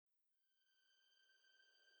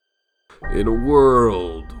In a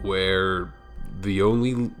world where the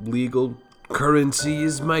only legal currency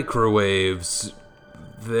is microwaves,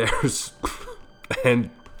 there's and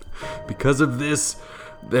because of this,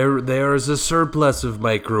 there's a surplus of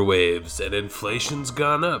microwaves and inflation's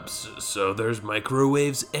gone up, so there's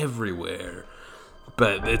microwaves everywhere.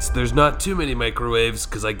 But there's not too many microwaves,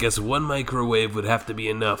 because I guess one microwave would have to be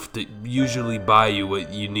enough to usually buy you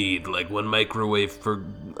what you need. Like one microwave for...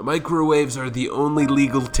 Microwaves are the only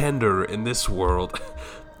legal tender in this world.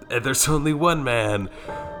 And there's only one man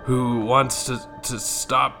who wants to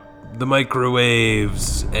stop the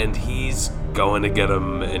microwaves. And he's going to get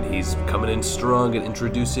them. And he's coming in strong and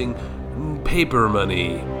introducing paper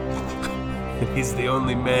money. And he's the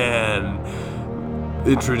only man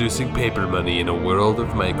introducing paper money in a world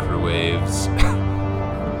of microwaves.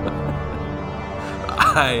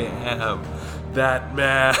 I am that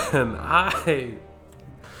man.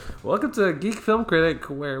 Welcome to Geek Film Critic,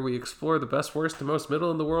 where we explore the best, worst, and most middle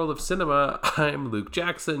in the world of cinema. I'm Luke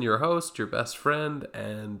Jackson, your host, your best friend,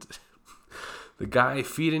 and the guy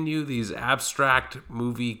feeding you these abstract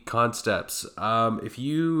movie concepts. If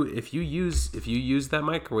you use that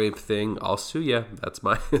microwave thing, I'll sue you. It's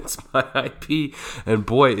my IP. And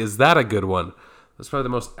boy, is that a good one. That's probably the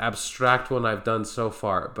most abstract one I've done so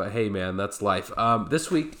far. But hey, man, that's life. This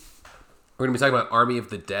week we're gonna be talking about Army of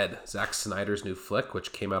the Dead, Zack Snyder's new flick,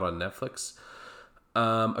 which came out on Netflix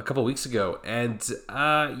a couple weeks ago. And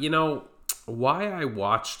why I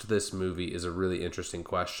watched this movie is a really interesting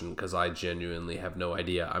question, because I genuinely have no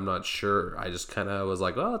idea. I'm not sure. I just kind of was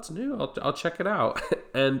like, well, it's new. I'll check it out.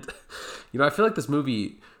 And, I feel like this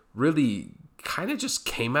movie really kind of just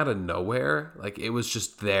came out of nowhere. Like, it was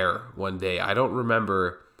just there one day. I don't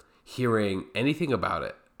remember hearing anything about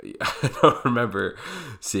it. I don't remember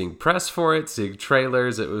seeing press for it, seeing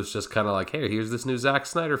trailers. It was just kind of like, hey, here's this new Zack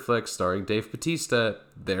Snyder flick starring Dave Bautista.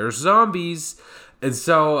 There's zombies. And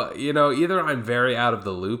so, either I'm very out of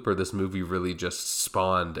the loop, or this movie really just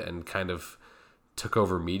spawned and kind of took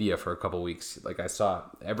over media for a couple weeks. Like, I saw it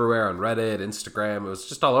everywhere on Reddit, Instagram. It was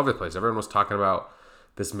just all over the place. Everyone was talking about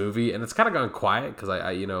this movie, and it's kind of gone quiet because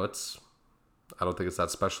I don't think it's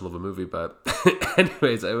that special of a movie. But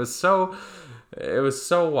anyways, it was so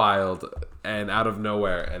wild and out of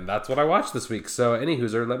nowhere, and that's what I watched this week. So,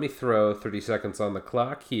 anywho's, let me throw 30 seconds on the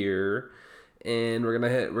clock here. And we're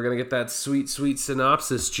gonna get that sweet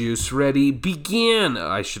synopsis juice ready. Begin.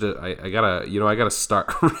 I gotta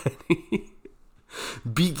start ready.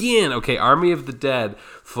 Begin. Okay, Army of the Dead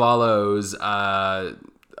follows a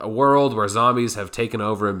world where zombies have taken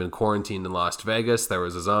over and been quarantined in Las Vegas. There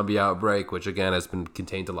was a zombie outbreak, which again has been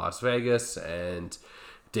contained to Las Vegas, and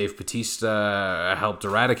Dave Bautista helped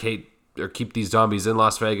eradicate or keep these zombies in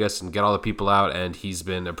Las Vegas and get all the people out, and he's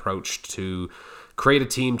been approached to create a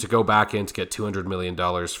team to go back in to get $200 million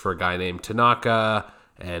for a guy named Tanaka,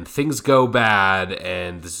 and things go bad,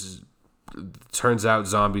 and turns out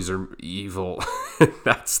zombies are evil.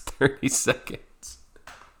 That's 30 seconds.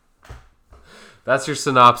 That's your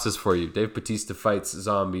synopsis for you. Dave Bautista fights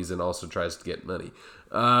zombies and also tries to get money.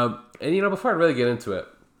 Before I really get into it,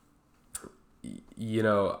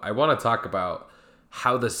 I want to talk about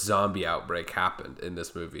how this zombie outbreak happened in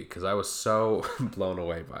this movie, because I was so blown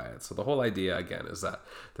away by it. So the whole idea, again, is that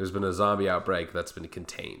there's been a zombie outbreak that's been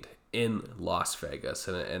contained in Las Vegas.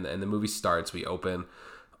 And the movie starts, we open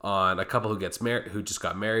on a couple who just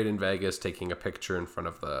got married in Vegas, taking a picture in front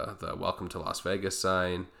of the Welcome to Las Vegas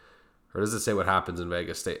sign. Or does it say what happens in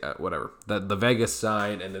Vegas? Whatever. The Vegas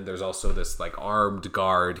sign, and then there's also this like armed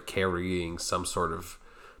guard carrying some sort of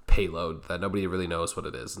payload that nobody really knows what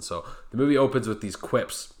it is. And so the movie opens with these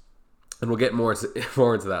quips, and we'll get more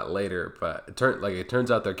into that later, but it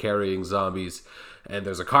turns out they're carrying zombies, and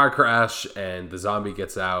there's a car crash, and the zombie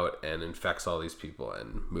gets out and infects all these people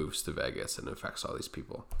and moves to Vegas and infects all these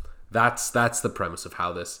people. That's the premise of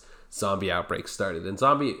how this zombie outbreak started. And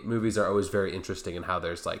zombie movies are always very interesting in how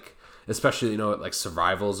there's like, especially like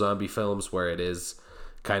survival zombie films, where it is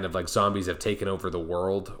kind of like zombies have taken over the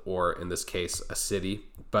world, or in this case, a city.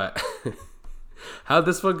 But how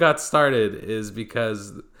this one got started is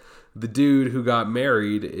because the dude who got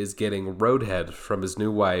married is getting roadhead from his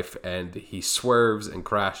new wife, and he swerves and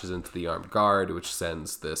crashes into the armed guard, which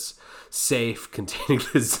sends this safe containing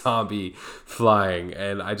the zombie flying.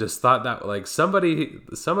 And I just thought that like somebody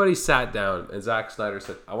sat down and Zack Snyder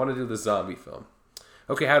said, I want to do this zombie film.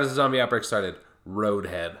 Okay, how does the zombie outbreak started?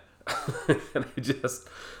 Roadhead. And I just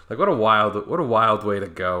like, what a wild way to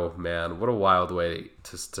go, man. What a wild way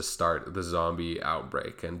to start the zombie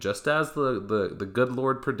outbreak. And just as the good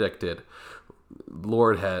Lord predicted,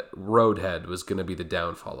 Roadhead was going to be the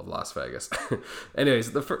downfall of Las Vegas.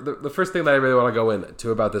 Anyways, the first thing that I really want to go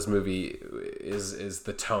into about this movie is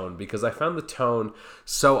the tone, because I found the tone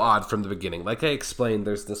so odd from the beginning. Like I explained,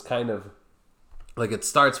 there's this kind of, like, it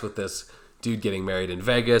starts with this dude getting married in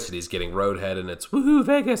Vegas, and he's getting Roadhead, and it's woohoo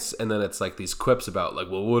Vegas, and then it's like these quips about like,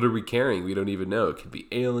 well, what are we carrying? We don't even know. It could be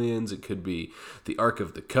aliens, it could be the Ark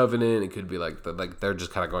of the Covenant, it could be like they're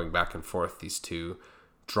just kind of going back and forth, these two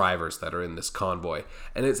drivers that are in this convoy,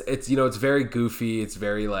 and it's it's very goofy, it's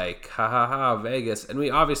very like ha ha ha Vegas, and we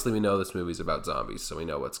know this movie's about zombies, so we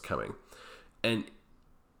know what's coming. And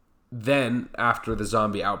then after the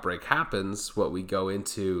zombie outbreak happens, what we go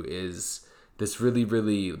into is this really,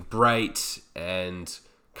 really bright and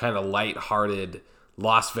kind of lighthearted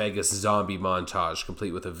Las Vegas zombie montage,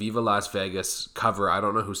 complete with a Viva Las Vegas cover. I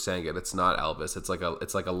don't know who sang it. It's not Elvis.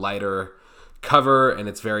 It's like a lighter cover, and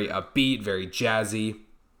it's very upbeat, very jazzy.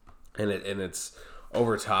 And it's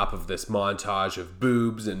over top of this montage of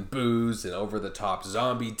boobs and booze and over the top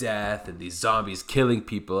zombie death and these zombies killing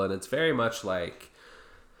people, and it's very much like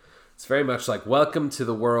welcome to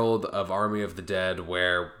the world of Army of the Dead,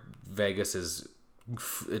 where Vegas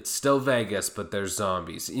it's still Vegas, but there's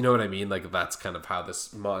zombies. You know what I mean? Like, that's kind of how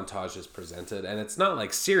this montage is presented, and it's not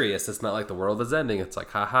like serious. It's not like the world is ending. It's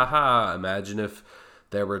like ha ha ha. Imagine if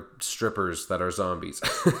there were strippers that are zombies.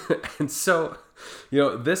 And so,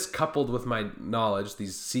 this coupled with my knowledge,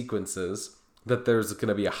 these sequences, that there's going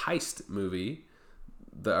to be a heist movie,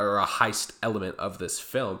 or a heist element of this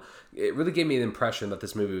film, it really gave me an impression that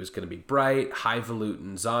this movie was going to be bright,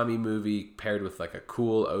 highfalutin zombie movie paired with like a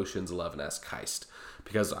cool Ocean's 11-esque heist.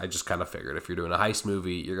 Because I just kind of figured if you're doing a heist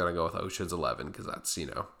movie, you're going to go with Ocean's 11, because that's,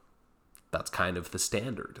 that's kind of the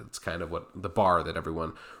standard. It's kind of what the bar that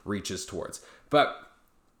everyone reaches towards. But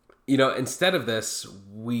instead of this,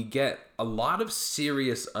 we get a lot of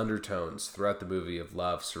serious undertones throughout the movie of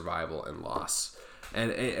love, survival, and loss.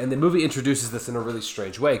 And the movie introduces this in a really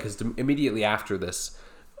strange way, because immediately after this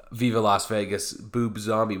Viva Las Vegas boob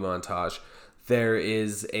zombie montage, there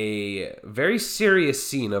is a very serious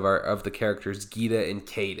scene of the characters Gita and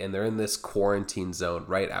Kate, and they're in this quarantine zone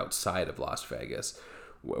right outside of Las Vegas,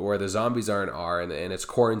 where the zombies are, and it's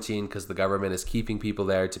quarantined because the government is keeping people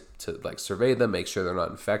there to like survey them, make sure they're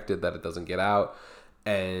not infected, that it doesn't get out.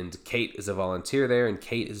 And Kate is a volunteer there, and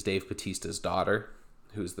Kate is Dave Bautista's daughter,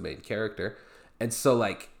 who's the main character. And so,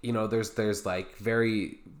 like, there's like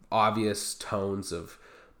very obvious tones of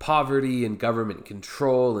poverty and government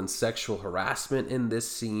control and sexual harassment in this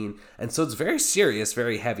scene. And so it's very serious,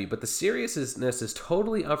 very heavy, but the seriousness is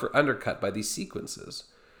totally undercut by these sequences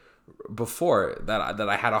before that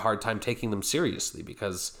I had a hard time taking them seriously,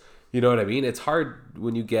 because, you know what I mean? It's hard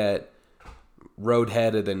when you get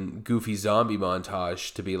road-headed and goofy zombie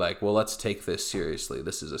montage to be like, well, let's take this seriously.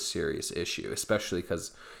 This is a serious issue, especially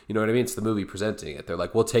because, you know what I mean? It's the movie presenting it. They're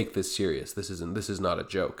like, we'll take this serious. This is not a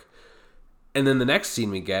joke. And then the next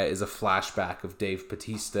scene we get is a flashback of Dave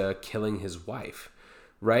Bautista killing his wife,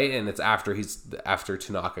 right? And it's after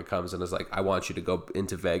Tanaka comes and is like, I want you to go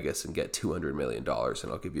into Vegas and get $200 million,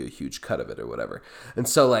 and I'll give you a huge cut of it or whatever. And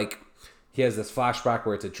so, like, he has this flashback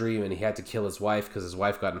where it's a dream, and he had to kill his wife because his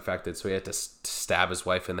wife got infected, so he had to stab his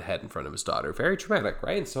wife in the head in front of his daughter. Very traumatic,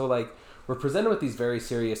 right? And so, like, we're presented with these very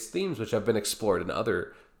serious themes, which have been explored in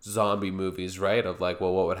other zombie movies, right? Of like,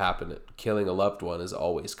 well, what would happen? Killing a loved one is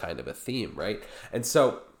always kind of a theme, right? And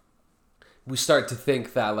so we start to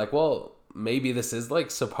think that, like, well, maybe this is like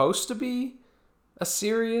supposed to be a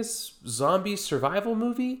serious zombie survival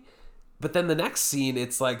movie. But then the next scene,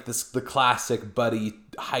 it's like the classic buddy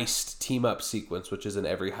heist team up sequence, which is in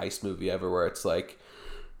every heist movie ever, where it's like,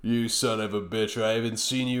 you son of a bitch, I haven't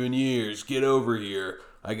seen you in years, get over here,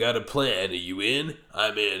 I got a plan, are you in?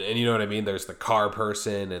 I'm in. And you know what I mean? There's the car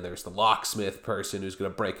person, and there's the locksmith person who's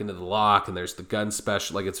going to break into the lock, and there's the gun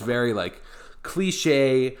special. Like, it's very, like,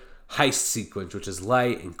 cliche heist sequence, which is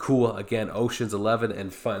light and cool. Again, Ocean's 11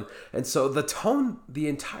 and fun. And so the tone the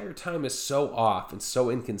entire time is so off and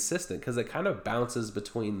so inconsistent, because it kind of bounces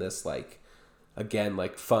between this, like, again,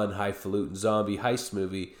 like, fun, highfalutin zombie heist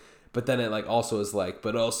movie, but then it, like, also is like,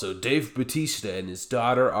 but also Dave Bautista and his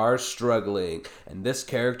daughter are struggling, and this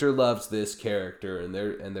character loves this character, and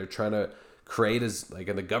they're trying to create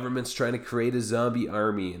and the government's trying to create a zombie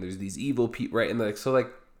army, and there's these evil people, right? And like, so, like,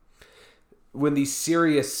 when these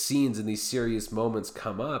serious scenes and these serious moments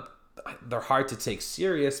come up, they're hard to take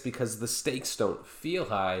serious because the stakes don't feel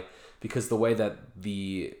high, because the way that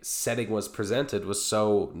the setting was presented was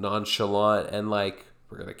so nonchalant and, like,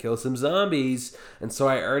 we're going to kill some zombies. And so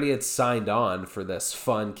I already had signed on for this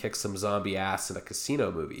fun, kick some zombie ass in a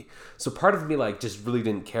casino movie. So part of me, like, just really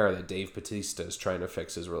didn't care that Dave Bautista is trying to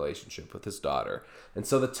fix his relationship with his daughter. And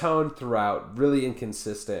so the tone throughout, really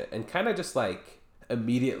inconsistent, and kind of just, like,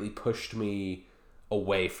 immediately pushed me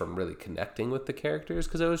away from really connecting with the characters,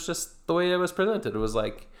 because it was just the way it was presented. It was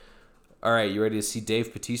like, all right, you ready to see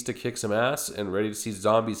Dave Bautista kick some ass and ready to see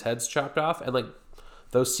zombies' heads chopped off? And, like,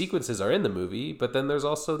 those sequences are in the movie, but then there's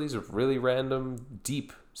also these really random,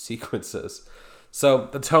 deep sequences. So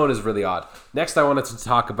the tone is really odd. Next, I wanted to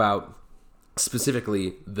talk about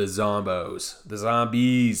specifically the zombos, the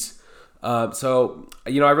zombies. So,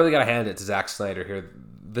 you know, I really got to hand it to Zack Snyder here.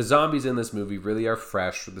 The zombies in this movie really are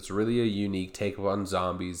fresh. It's really a unique take on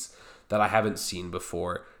zombies that I haven't seen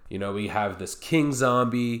before. You know, we have this king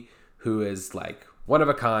zombie who is, like, one of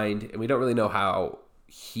a kind, and we don't really know how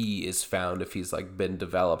he is found, if he's, like, been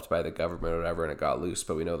developed by the government or whatever and it got loose,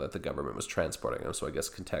 but we know that the government was transporting him, so I guess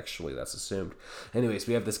contextually that's assumed. Anyways,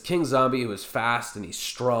 we have this king zombie who is fast and he's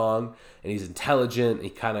strong and he's intelligent, and he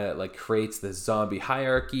kind of, like, creates this zombie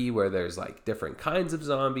hierarchy where there's, like, different kinds of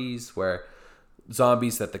zombies, where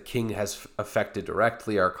zombies that the king has affected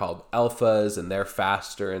directly are called alphas, and they're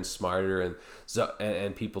faster and smarter,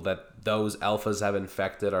 and people that those alphas have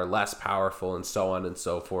infected are less powerful, and so on and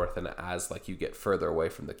so forth. And as, like, you get further away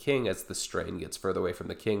from the king, as the strain gets further away from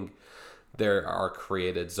the king, there are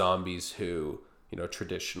created zombies who, you know,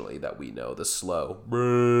 traditionally that we know, the slow,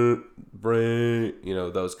 you know,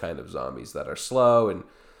 those kind of zombies that are slow and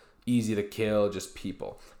easy to kill, just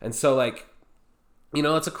people. And so, like, you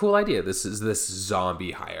know, it's a cool idea. This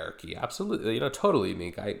zombie hierarchy. Absolutely, you know, totally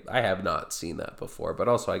unique. I have not seen that before, but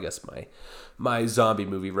also I guess my zombie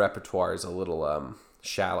movie repertoire is a little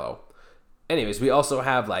shallow. Anyways, we also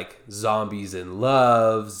have, like, zombies in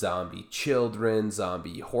love, zombie children,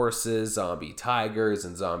 zombie horses, zombie tigers,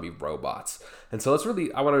 and zombie robots. And so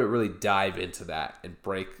I want to really dive into that and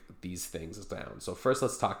break these things down. So first,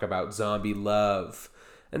 let's talk about zombie love.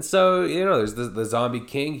 And so, you know, there's the zombie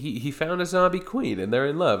king. He found a zombie queen, and they're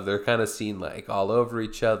in love. They're kind of seen, like, all over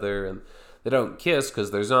each other, and they don't kiss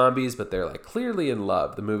because they're zombies, but they're, like, clearly in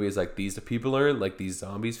love. The movie is like, these people are in, like, these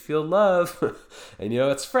zombies feel love. And, you know,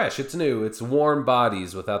 it's fresh, it's new, it's warm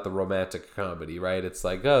bodies without the romantic comedy, right? It's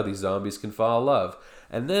like, oh, these zombies can fall in love.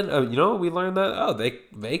 And then, you know, we learned that, oh,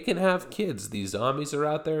 they can have kids. These zombies are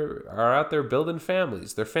out there building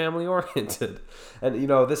families. They're family oriented. And, you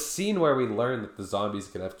know, this scene where we learn that the zombies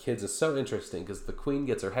can have kids is so interesting, because the queen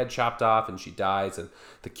gets her head chopped off and she dies, and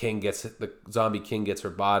the zombie king gets her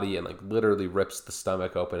body and, like, literally rips the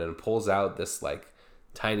stomach open and pulls out this, like,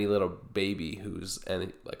 tiny little baby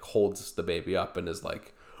and like holds the baby up and is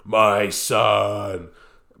like, my son.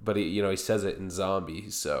 But he, you know, he says it in zombie,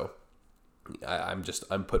 so I'm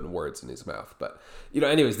putting words in his mouth. But, you know,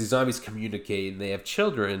 anyways, these zombies communicate and they have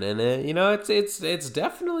children, and you know, it's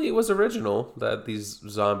definitely, it was original that these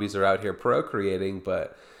zombies are out here procreating.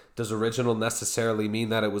 But does original necessarily mean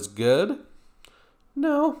that it was good?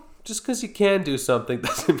 No, just because you can do something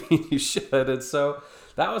doesn't mean you should. And so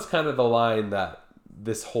that was kind of the line that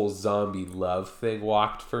this whole zombie love thing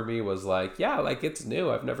walked for me, was like, yeah, like, it's new,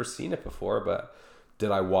 I've never seen it before, but did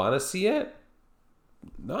I want to see it?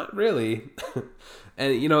 Not really.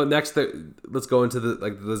 And, you know, next, let's go into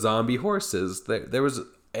the zombie horses. There was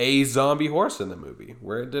a zombie horse in the movie.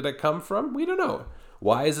 Where did it come from? We don't know.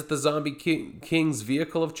 Why is it the zombie king's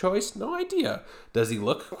vehicle of choice? No idea. Does he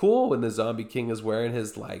look cool when the zombie king is wearing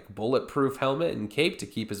his, like, bulletproof helmet and cape to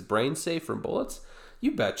keep his brain safe from bullets?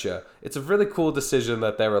 You betcha. It's a really cool decision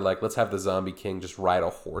that they were like, let's have the zombie king just ride a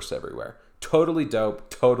horse everywhere. Totally dope.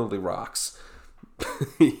 Totally rocks.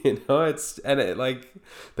 You know, like,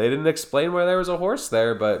 they didn't explain why there was a horse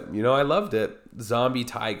there, but, you know, I loved it. Zombie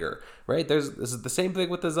tiger, right? This is the same thing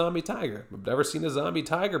with the zombie tiger. I've never seen a zombie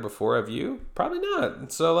tiger before. Have you? Probably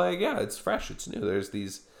not. So, like, yeah, it's fresh, it's new. There's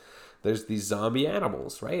these zombie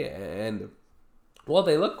animals, right? And while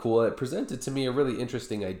they look cool, it presented to me a really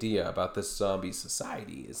interesting idea about this zombie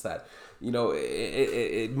society. Is that, you know,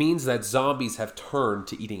 it means that zombies have turned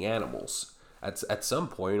to eating animals at some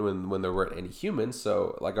point when there weren't any humans.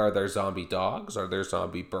 So, like, are there zombie dogs? Are there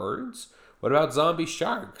zombie birds? What about zombie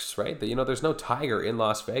sharks, right? You know, there's no tiger in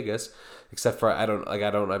Las Vegas, except for,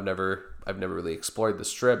 I've never really explored the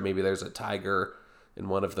Strip. Maybe there's a tiger in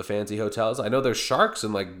one of the fancy hotels. I know there's sharks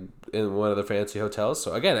in one of the fancy hotels.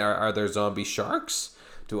 So again, are there zombie sharks?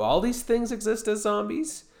 Do all these things exist as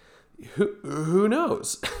zombies? Who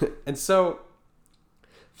knows? And so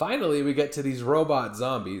finally, we get to these robot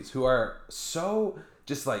zombies who are so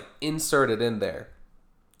just, like, inserted in there.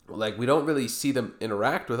 Like, we don't really see them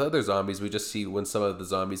interact with other zombies. We just see when some of the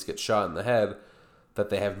zombies get shot in the head, that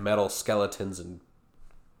they have metal skeletons and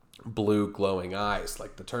blue glowing eyes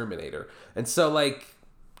like the Terminator. And so, like,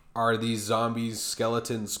 are these zombies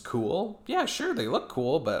skeletons cool? Yeah, sure, they look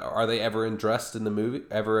cool, but are they ever addressed in the movie?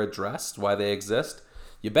 Ever addressed why they exist?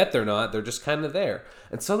 You bet they're not. They're just kind of there.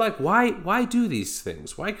 And so, like, why do these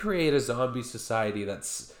things? Why create a zombie society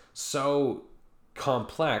that's so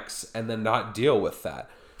complex and then not deal with that?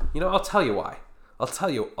 I'll tell you why. I'll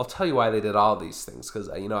tell you why they did all these things, because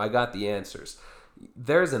I got the answers.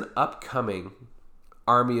 There's an upcoming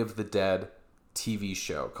Army of the Dead TV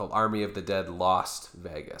show called Army of the Dead Lost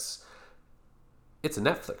Vegas. It's a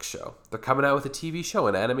Netflix show. They're coming out with a TV show,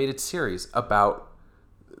 an animated series about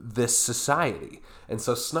this society. And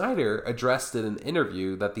so Snyder addressed in an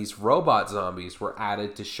interview that these robot zombies were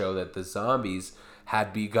added to show that the zombies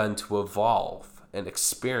had begun to evolve and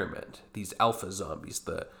experiment. These alpha zombies,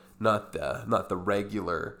 not the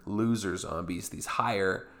regular loser zombies, these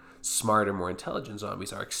higher, smarter, more intelligent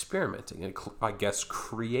zombies are experimenting and, I guess,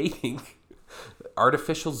 creating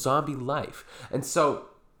artificial zombie life. And so,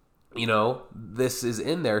 this is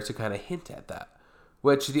in there to kind of hint at that.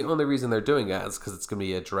 Which the only reason they're doing that is because it's going to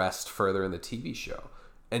be addressed further in the TV show.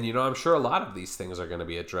 And, I'm sure a lot of these things are going to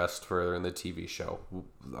be addressed further in the TV show.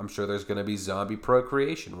 I'm sure there's going to be zombie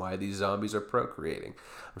procreation, why these zombies are procreating.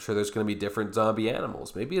 I'm sure there's going to be different zombie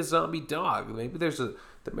animals. Maybe a zombie dog. Maybe there's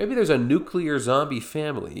a nuclear zombie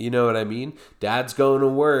family. You know what I mean? Dad's going to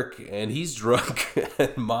work and he's drunk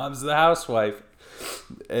and mom's the housewife.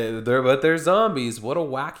 But they're zombies. What a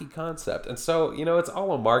wacky concept. And so, it's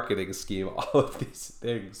all a marketing scheme, all of these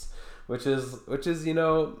things, which is,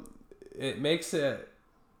 it makes it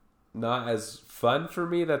not as fun for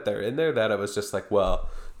me that they're in there, that it was just like, well,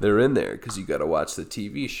 they're in there because you got to watch the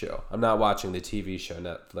TV show. I'm not watching the TV show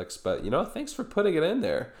Netflix, but thanks for putting it in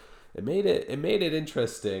there. It made it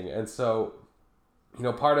interesting. And so,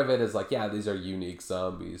 part of it is like, yeah, these are unique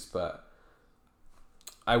zombies, but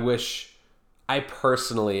I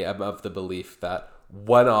personally am of the belief that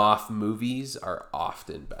one-off movies are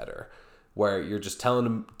often better, where you're just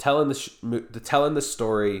telling the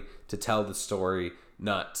story to tell the story,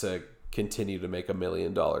 not to continue to make $1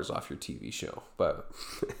 million off your TV show. But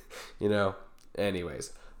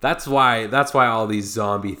anyways, that's why all these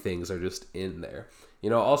zombie things are just in there.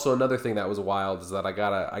 Also another thing that was wild is that I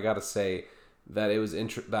gotta say that it was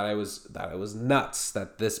that it was nuts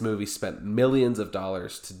that this movie spent millions of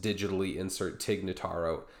dollars to digitally insert Tig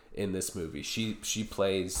Notaro in this movie. She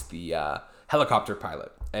plays the helicopter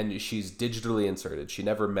pilot, and she's digitally inserted. She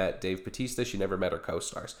never met Dave Bautista. She never met her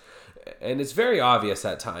co-stars, and it's very obvious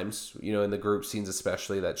at times, in the group scenes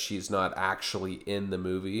especially, that she's not actually in the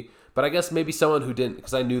movie. But I guess maybe someone who didn't,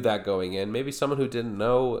 because I knew that going in, maybe someone who didn't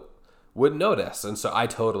know would notice, and so I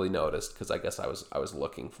totally noticed because I guess I was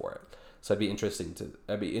looking for it. So I'd be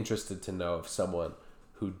interested to know if someone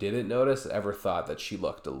who didn't notice ever thought that she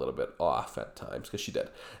looked a little bit off at times, because she did.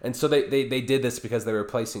 And so they did this because they were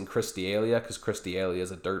replacing Chris D'Elia, because Chris D'Elia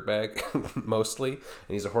is a dirtbag mostly, and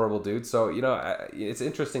he's a horrible dude. So it's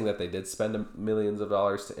interesting that they did spend millions of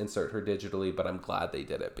dollars to insert her digitally, but I'm glad they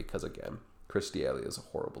did it because, again, Chris D'Elia is a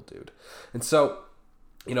horrible dude. And so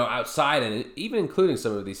outside and even including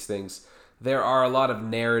some of these things, there are a lot of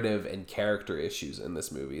narrative and character issues in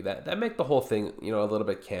this movie that make the whole thing, a little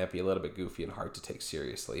bit campy, a little bit goofy, and hard to take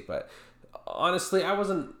seriously. But honestly, I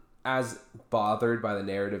wasn't as bothered by the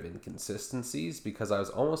narrative inconsistencies because I was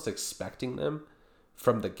almost expecting them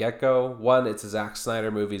from the get-go. One, it's a Zack Snyder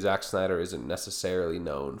movie. Zack Snyder isn't necessarily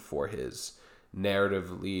known for his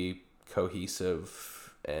narratively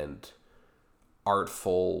cohesive and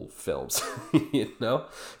artful films.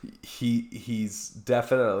 He's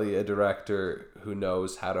definitely a director who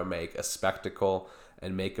knows how to make a spectacle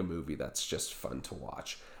and make a movie that's just fun to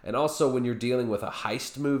watch. And also, when you're dealing with a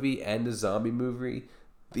heist movie and a zombie movie,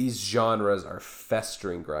 these genres are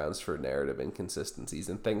festering grounds for narrative inconsistencies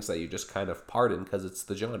and things that you just kind of pardon because it's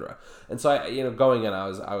the genre. And so I going in, I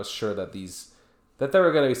was sure that there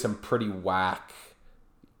were going to be some pretty whack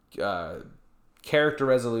character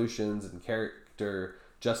resolutions and character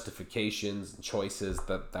justifications and choices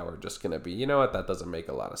that were just going to be, that doesn't make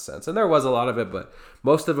a lot of sense. And there was a lot of it, but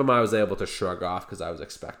most of them I was able to shrug off because I was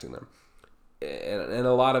expecting them. And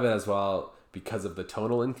a lot of it as well, because of the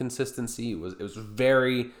tonal inconsistency, it was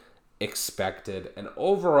very expected. And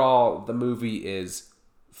overall, the movie is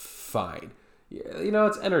fine.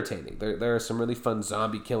 It's entertaining. There are some really fun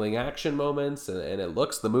zombie killing action moments, and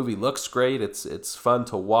the movie looks great. It's fun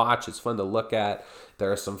to watch. It's fun to look at.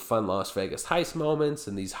 There are some fun Las Vegas heist moments,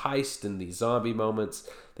 and these heist and these zombie moments,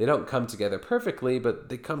 they don't come together perfectly, but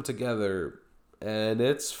they come together, and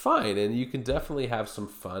it's fine. And you can definitely have some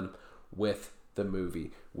fun with the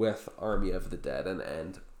movie with Army of the Dead.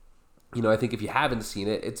 And I think if you haven't seen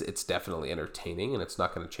it, it's definitely entertaining, and it's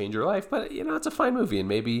not going to change your life, but it's a fine movie, and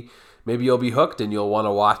maybe you'll be hooked and you'll want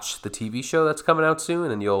to watch the TV show that's coming out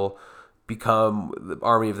soon, and you'll become the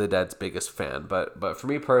Army of the Dead's biggest fan. But for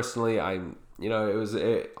me personally, I'm not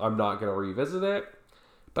going to revisit it,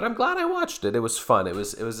 but I'm glad I watched it. It was fun.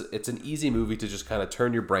 It's an easy movie to just kind of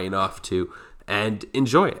turn your brain off to and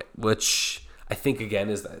enjoy it, which I think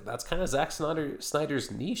again that's kind of Zack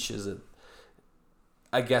Snyder's niche, is it?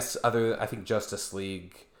 I guess I think Justice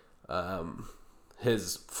League,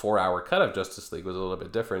 his 4-hour cut of Justice League was a little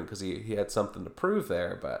bit different because he had something to prove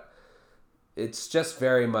there, but it's just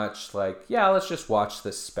very much like, yeah, let's just watch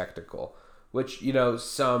this spectacle, which,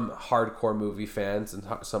 some hardcore movie fans and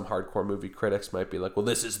some hardcore movie critics might be like, well,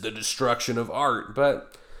 this is the destruction of art,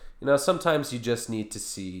 but, sometimes you just need to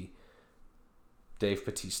see Dave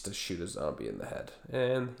Bautista shoot a zombie in the head,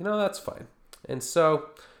 and, that's fine. And so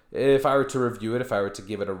if I were to review it, if I were to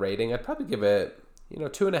give it a rating, I'd probably give it,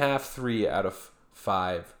 2.5, 3 out of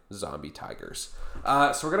 5 zombie tigers.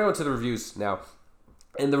 So we're going to go into the reviews now.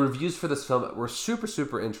 And the reviews for this film were super,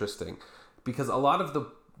 super interesting because a lot of the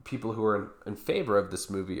people who are in favor of this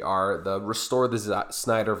movie are the Restore the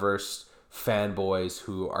Snyderverse fanboys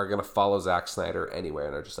who are going to follow Zack Snyder anywhere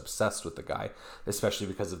and are just obsessed with the guy, especially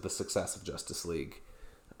because of the success of Justice League.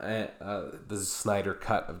 The Snyder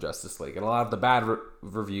cut of Justice League. And a lot of the bad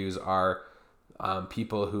reviews are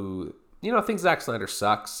people who, think Zack Snyder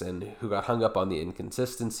sucks and who got hung up on the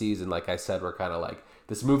inconsistencies. And like I said, we're kind of like,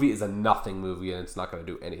 this movie is a nothing movie and it's not going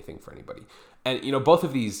to do anything for anybody. And, both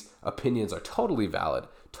of these opinions are totally valid,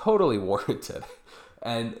 totally warranted.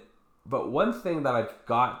 But one thing that I've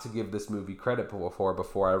got to give this movie credit for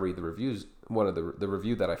before I read the reviews, one of the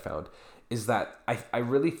review that I found, is that I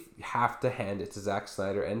really have to hand it to Zack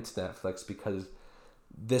Snyder and to Netflix because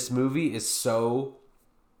this movie is so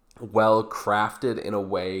well crafted in a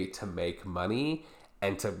way to make money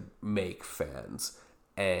and to make fans.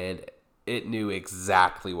 And it knew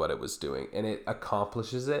exactly what it was doing, and it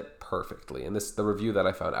accomplishes it perfectly. And the review that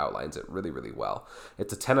I found outlines it really, really well.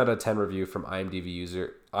 It's a 10 out of 10 review from IMDb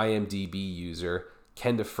user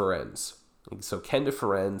Kenda Ferenz. So Kenda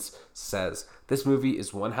Ferenz says, this movie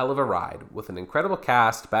is one hell of a ride with an incredible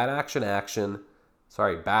cast, bad action.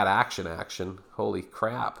 Holy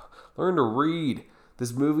crap. Learn to read.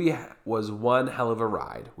 This movie was one hell of a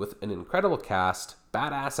ride with an incredible cast,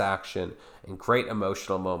 badass action, and great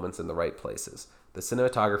emotional moments in the right places. The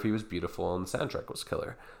cinematography was beautiful and the soundtrack was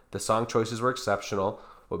killer. The song choices were exceptional.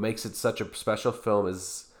 What makes it such a special film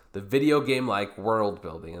is the video game-like world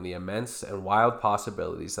building and the immense and wild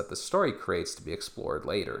possibilities that the story creates to be explored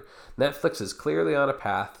later. Netflix is clearly on a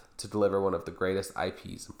path to deliver one of the greatest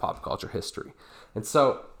IPs in pop culture history. And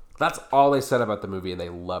so that's all they said about the movie, and they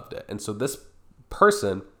loved it. And so this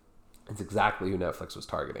person is exactly who Netflix was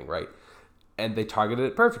targeting, right? And they targeted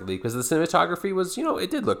it perfectly because the cinematography was,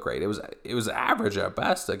 it did look great. It was average at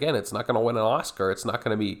best. Again, it's not going to win an Oscar. It's not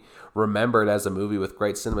going to be remembered as a movie with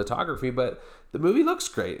great cinematography, but the movie looks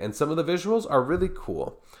great, and some of the visuals are really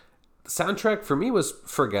cool. The soundtrack for me was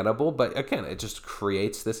forgettable, but again, it just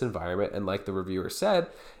creates this environment, and like the reviewer said,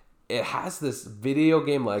 it has this video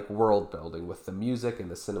game-like world building with the music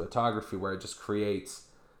and the cinematography where it just creates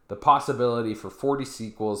the possibility for 40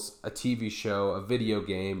 sequels, a TV show, a video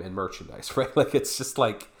game, and merchandise, right? Like, it's just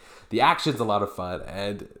like, the action's a lot of fun,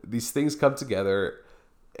 and these things come together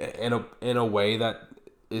in a way that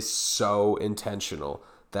is so intentional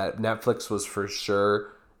that Netflix was for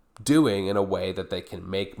sure doing in a way that they can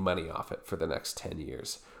make money off it for the next 10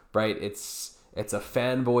 years, right? It's a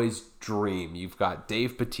fanboy's dream. You've got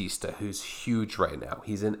Dave Bautista, who's huge right now.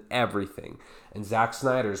 He's in everything. And Zack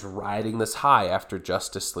Snyder's riding this high after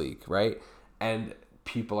Justice League, right? And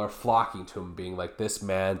people are flocking to him, being like, this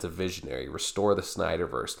man's a visionary. Restore the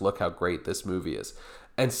Snyderverse. Look how great this movie is.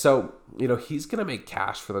 And so, he's going to make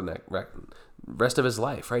cash for the rest of his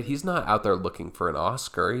life, right? He's not out there looking for an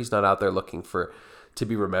Oscar. He's not out there looking to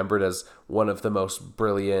be remembered as one of the most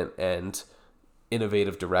brilliant and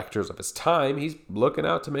innovative directors of his time. He's looking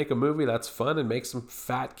out to make a movie that's fun and make some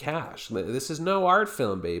fat cash. This is no art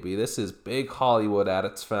film, baby. This is big Hollywood at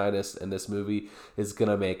its finest, and this movie is going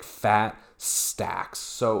to make fat stacks.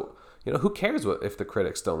 So, who cares if the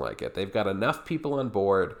critics don't like it? They've got enough people on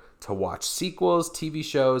board to watch sequels, TV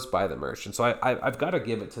shows, buy the merch. And so I've got to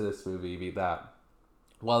give it to this movie that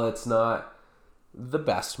while it's not the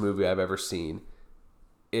best movie I've ever seen,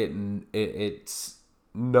 it's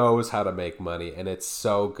knows how to make money, and it's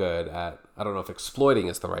so good at, I don't know if exploiting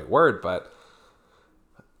is the right word, but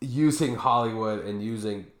using Hollywood and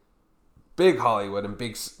using big Hollywood and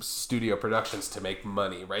big studio productions to make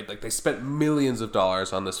money, right? Like, they spent millions of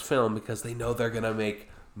dollars on this film because they know they're going to make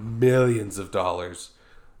millions of dollars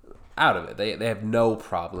out of it. They have no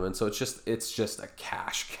problem. And so it's just a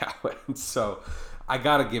cash cow. And so I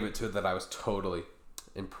got to give it to it that I was totally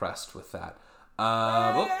impressed with that.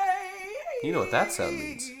 You know what that sound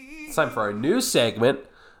means. It's time for our new segment,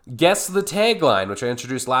 Guess the Tagline, which I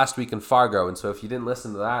introduced last week in Fargo. And so if you didn't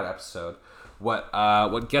listen to that episode, what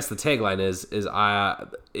Guess the Tagline is on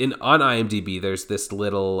IMDb, there's this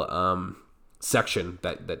little section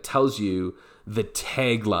that tells you the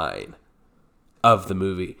tagline of the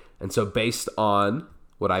movie. And so based on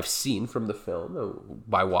what I've seen from the film,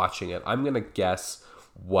 by watching it, I'm going to guess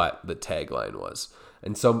what the tagline was.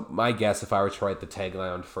 And so my guess, if I were to write the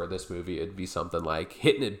tagline for this movie, it'd be something like,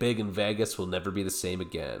 "Hitting it big in Vegas will never be the same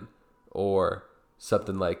again." Or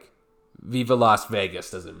something like, "Viva Las Vegas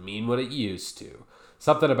doesn't mean what it used to."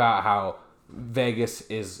 Something about how Vegas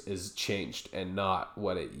is changed and not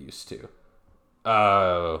what it used to.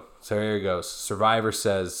 Oh, so here it goes. Tagline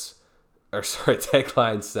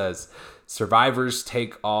says, "Survivors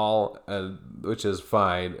take all," which is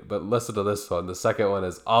fine, but listen to this one. The second one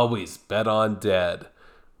is, "Always bet on dead,"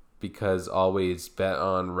 because always bet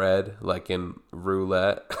on red, like in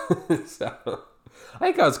roulette. So I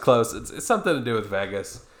think I was close. It's something to do with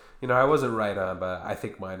Vegas. I wasn't right on, but I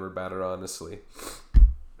think mine were better, honestly.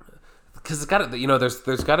 Because it's got to,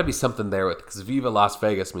 there's got to be something there with, because Viva Las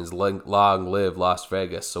Vegas means long live Las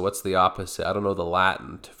Vegas. So what's the opposite? I don't know the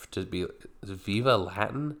Latin to be. Is Viva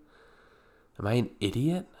Latin? Am I an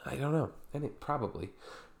idiot? I don't know. Probably,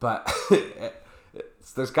 but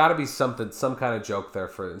there's got to be some kind of joke there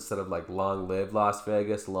for, instead of like long live Las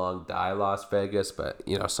Vegas, long die Las Vegas, but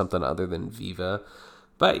something other than Viva.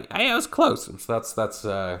 But I was close, and so that's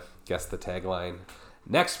guess the tagline.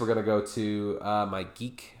 Next, we're gonna go to my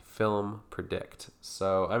geek film predict.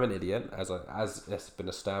 So I'm an idiot, as has been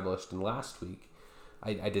established in last week.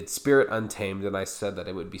 I did Spirit Untamed, and I said that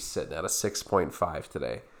it would be sitting at a 6.5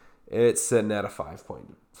 today. It's sitting at a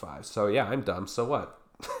 5.5. So yeah, I'm dumb. So what?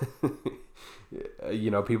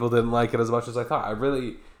 People didn't like it as much as I thought. I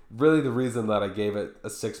really the reason that I gave it a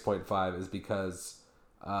 6.5 is because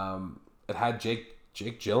it had Jake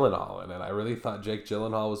Gyllenhaal in it. I really thought Jake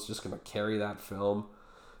Gyllenhaal was just going to carry that film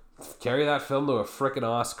to a frickin'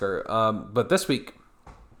 Oscar. But this week,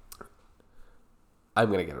 I'm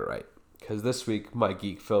going to get it right. Because this week, my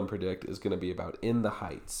Geek Film Predict is going to be about In the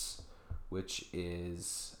Heights, which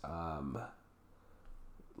is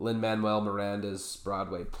Lin-Manuel Miranda's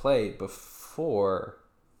Broadway play before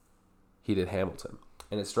he did Hamilton.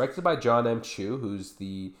 And it's directed by John M. Chu,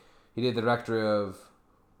 he did the director of,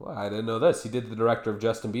 well, I didn't know this. He did the director of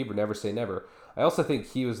Justin Bieber, Never Say Never. I also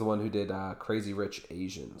think he was the one who did Crazy Rich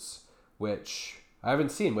Asians, which I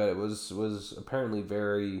haven't seen, but it was apparently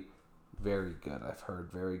very, very good. I've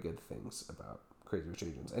heard very good things about Crazy Rich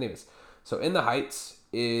Asians. Anyways, so In the Heights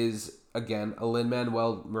is, again, a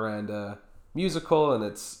Lin-Manuel Miranda musical, and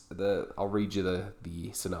I'll read you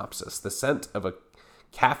the synopsis. The scent of a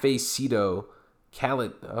cafecito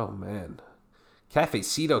caliente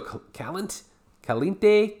cafecito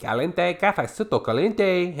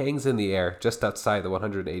caliente hangs in the air just outside the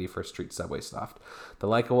 181st Street subway stop. The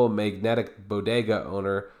likable magnetic bodega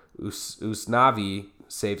owner Usnavi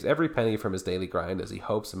saves every penny from his daily grind as he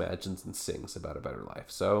hopes, imagines, and sings about a better life.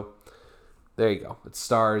 So there you go. It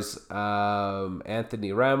stars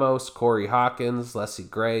Anthony Ramos, Corey Hawkins, Leslie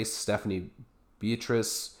Grace, Stephanie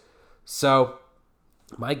Beatrice. So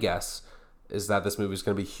my guess is that this movie is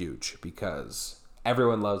going to be huge because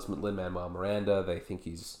everyone loves Lin-Manuel Miranda. They think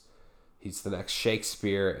he's the next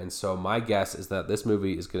Shakespeare. And so my guess is that this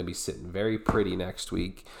movie is going to be sitting very pretty next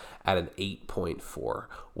week at an 8.4.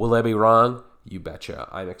 Will I be wrong? You betcha.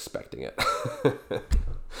 I'm expecting it.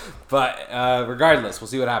 But regardless, we'll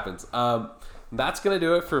see what happens. That's going to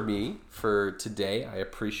do it for me for today. I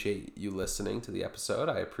appreciate you listening to the episode.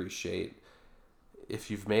 I appreciate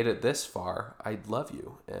if you've made it this far. I'd love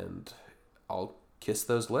you. And I'll kiss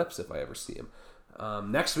those lips if I ever see them.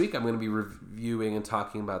 Next week, I'm going to be reviewing and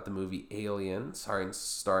talking about the movie Alien, starring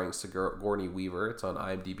Sigourney Weaver. It's on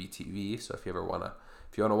IMDb TV, so if you want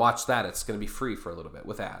to watch that, it's going to be free for a little bit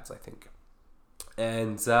with ads, I think.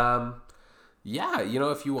 And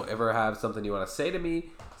if you ever have something you want to say to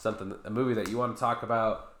me, a movie that you want to talk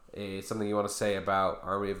about, something you want to say about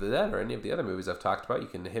Army of the Dead or any of the other movies I've talked about, you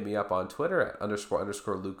can hit me up on Twitter at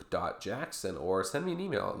 __Luke.Jackson or send me an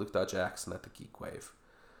email at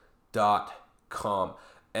luke.jackson@thegeekwave.com.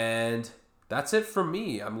 And that's it from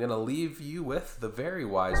me. I'm going to leave you with the very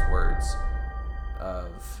wise words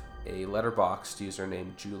of a Letterboxd user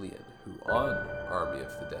named Julian, who on Army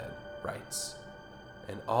of the Dead rights.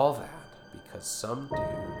 And all that because some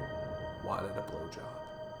dude wanted a blowjob.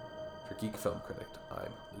 For Geek Film Critic,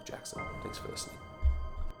 I'm Luke Jackson. Thanks for listening.